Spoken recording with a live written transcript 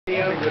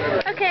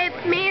Okay,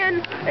 it's me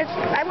and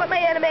I want my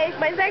anime.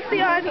 Mine's actually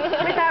on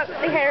without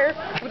the hair.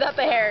 Without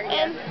the hair,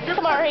 and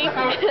Samari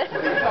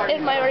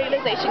in my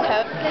organization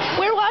coat.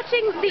 We're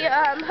watching the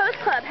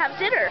host club have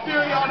dinner.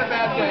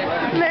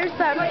 And there's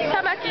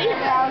Tamaki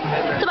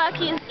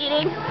is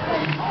eating.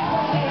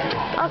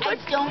 I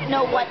don't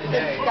know what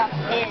this stuff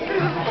is.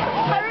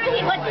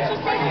 Haruhi, what did you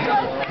say this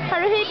was?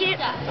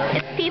 Haruhi,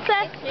 it's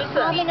pizza. It's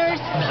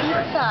Commoner's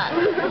Pizza.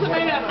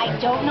 I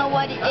don't know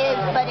what it is,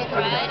 but it's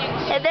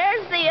and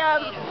there's the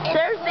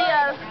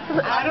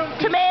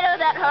tomato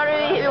that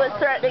Haruhi was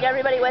threatening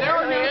everybody with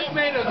earlier.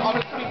 I'm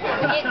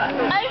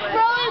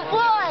throwing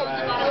blood.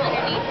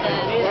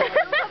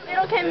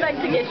 It'll come back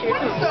to get you.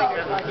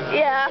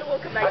 Yeah.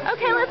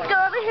 Okay, let's go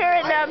over here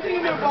and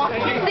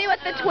see what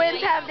the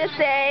twins have to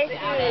say.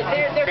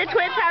 The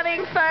twins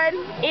having fun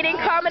eating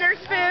commoner's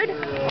food.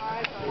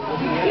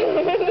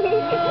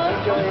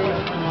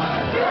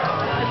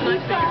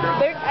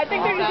 I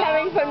think they're just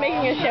having fun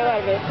making a show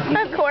out of it.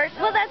 Of course.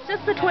 Well, that's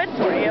just the twins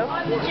for you.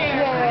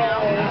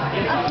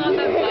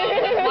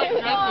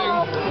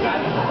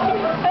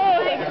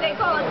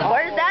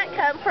 Where did that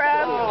come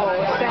from?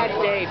 Sad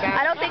day.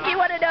 I don't think you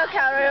want to know,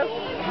 Kaoru.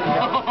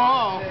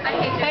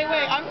 Hey,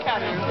 wait, I'm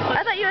Kaoru.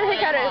 I thought you were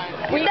Hikaru.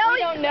 We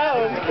don't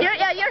know. You're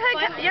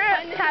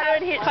Kaoru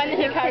and he's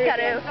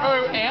Hikaru.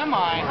 Oh, am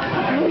I?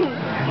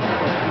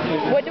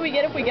 What do we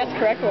get if we guess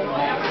correctly?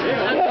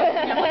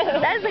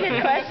 That is a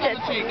good question.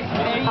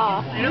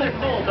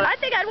 I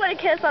think I'd want a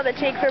kiss on the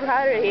cheek from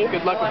Haruhi.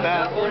 Good luck with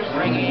that.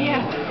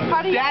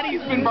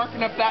 Daddy's been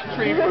barking up that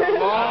tree for a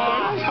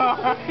long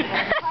time.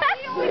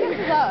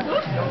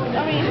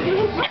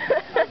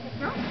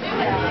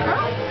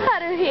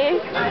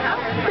 Haruhi,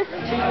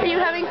 are you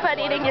having fun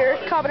eating your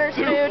commoner's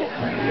food?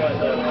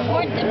 It's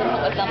more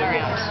difficult with them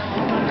around.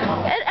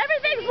 And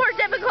everything's more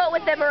difficult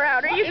with them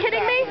around. Are you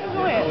kidding me?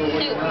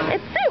 Soup.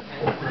 It's soup.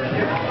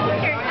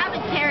 Here, have a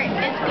carrot.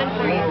 It's good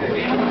for you.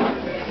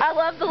 I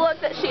love the look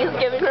that she's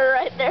giving her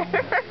right there.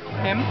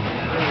 Him?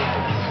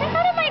 Get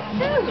out of my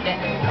food.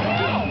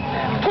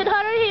 Can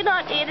Haruhi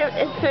not eat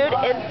his food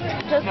and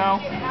just... No.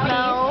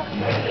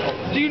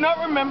 Do you not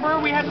remember?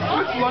 We had to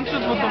switch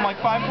lunches with them like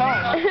 5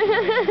 times.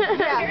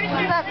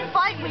 Yeah, that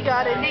fight we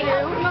got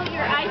into. Promote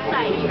your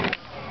eyesight.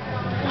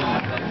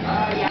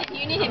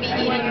 You need to be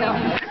eating them.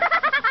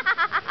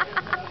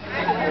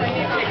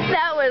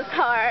 That was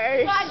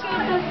harsh. God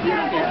gave those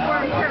beautiful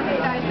forms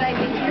perfect eyesight.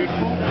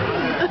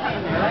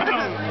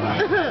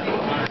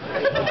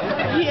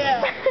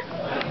 Yeah.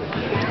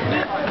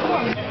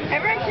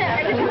 Every time I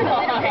look at this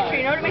picture,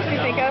 you know what it makes me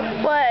think of?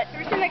 What?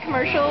 Ever seen that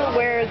commercial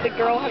where the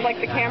girl has like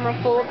the camera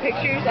full of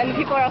pictures and the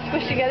people are all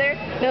squished together?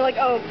 They're like,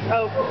 oh,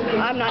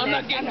 I'm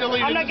not getting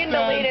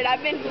deleted.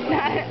 I've been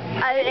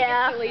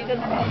yeah. deleted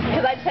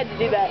because I just had to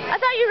do that. I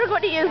thought you were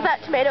going to use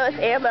that tomato as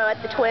ammo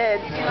at the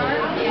twins.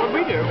 What'd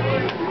we do?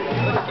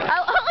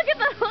 Oh, look at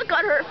the look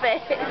on her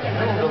face.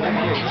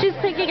 She's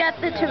picking at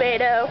the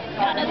tomato.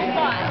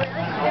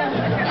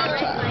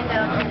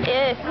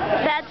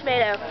 Bad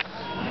tomato.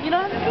 You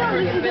know, this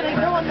is gonna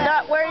go on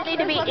that. Not worthy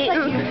to be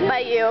eaten by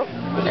you.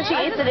 But she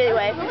eats it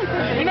anyway.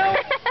 You know,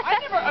 I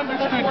never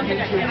understood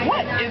YouTube.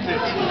 What is it?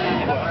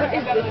 What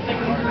is this?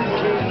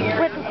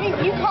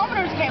 You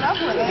commoners came up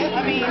with it.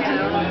 I mean...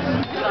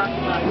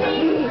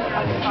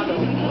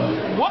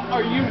 What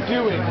are you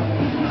doing?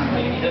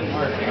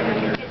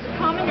 It's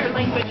commoner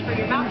language for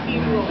your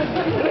mouthpiece rule.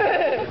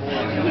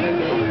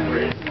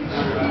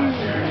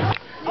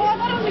 Oh, I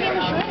thought it was a game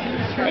of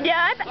shrimp.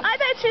 Yeah, I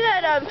bet you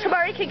that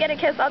Tamari could get a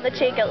kiss on the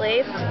cheek at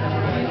least.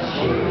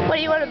 What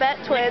do you want to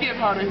bet, twins? Give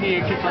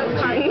Haruhi a kiss on the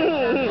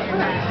cheek.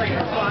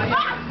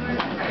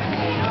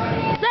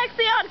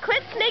 Zexion,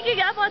 quit sneaking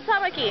up on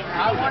Tamaki.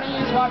 I want to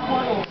use my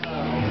portal.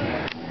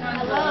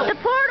 The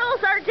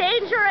portals are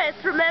dangerous,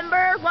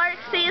 remember? Lark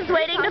C is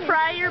waiting to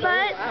fry your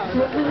butt.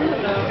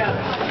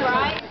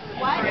 Fry?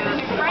 What?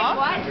 Fry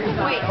what?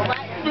 Wait, what?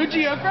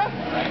 Fujioka?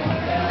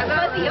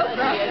 Fuzzy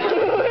okra.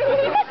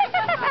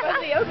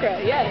 Fuzzy okra,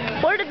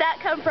 yes. Where did that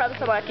come from,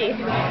 Samaki?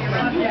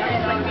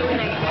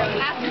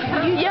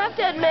 You have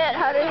to admit,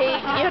 Haruhi,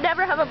 you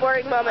never have a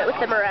boring moment with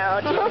them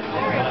around.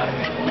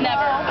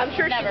 Never. I'm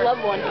sure she'd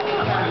love one.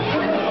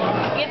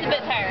 It gets a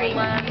bit tiring. You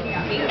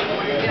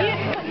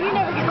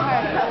never get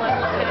tired of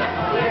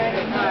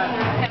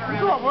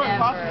That's what we're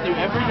taught to do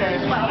every day.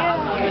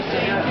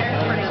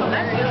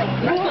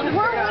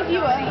 We're with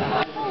you,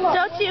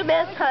 Don't you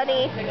miss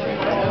Honey?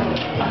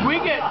 We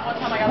get,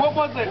 what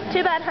was it?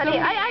 Too bad, Honey.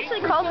 I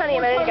actually called Honey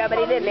a minute ago, but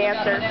he didn't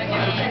answer.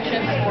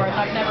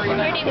 Your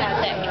name is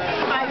sick.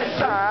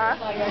 Aw.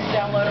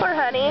 Poor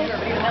Honey.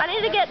 I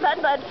need to get Bud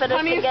finished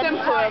Honey and get him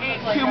to Senpai him.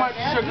 ate too much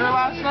sugar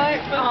last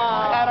night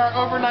at our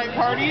overnight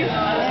party,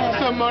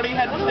 so Modi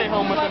had to stay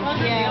home with him.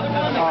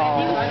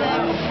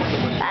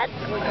 That's...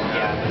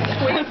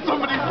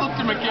 Somebody slipped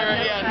him a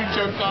carrot, yeah, and he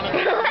choked on it.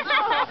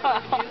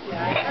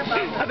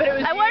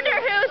 I wonder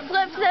who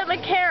slipped them a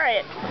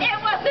carrot.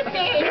 It wasn't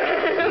me.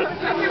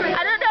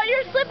 I don't know,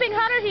 you're slipping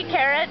Haruhi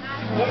carrot.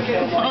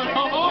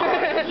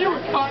 You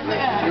were caught in the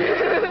act.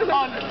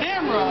 On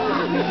camera.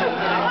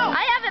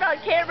 I have it on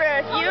camera.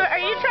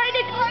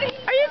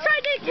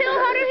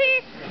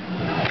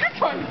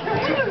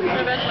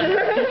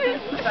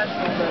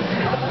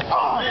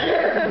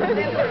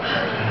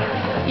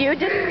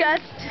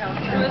 Gust,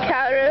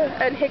 Kaoru,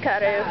 and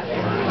Hikaru.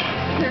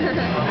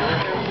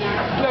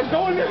 Now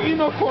go in your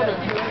emo corner.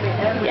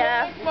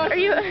 Yeah. Are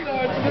you?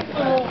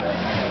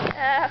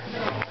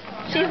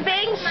 She's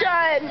being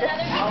shunned.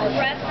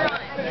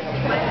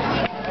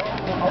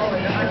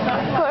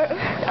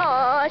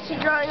 Aw, she's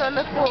drawing on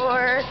the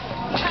floor.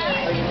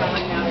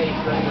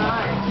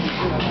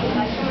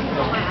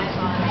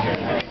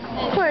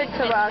 Poor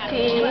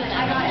Tamaki.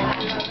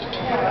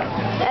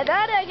 And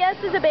that, I guess,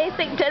 is a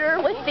basic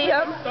dinner with the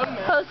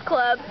host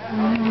club.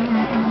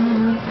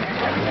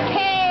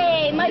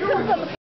 Hey, Michael from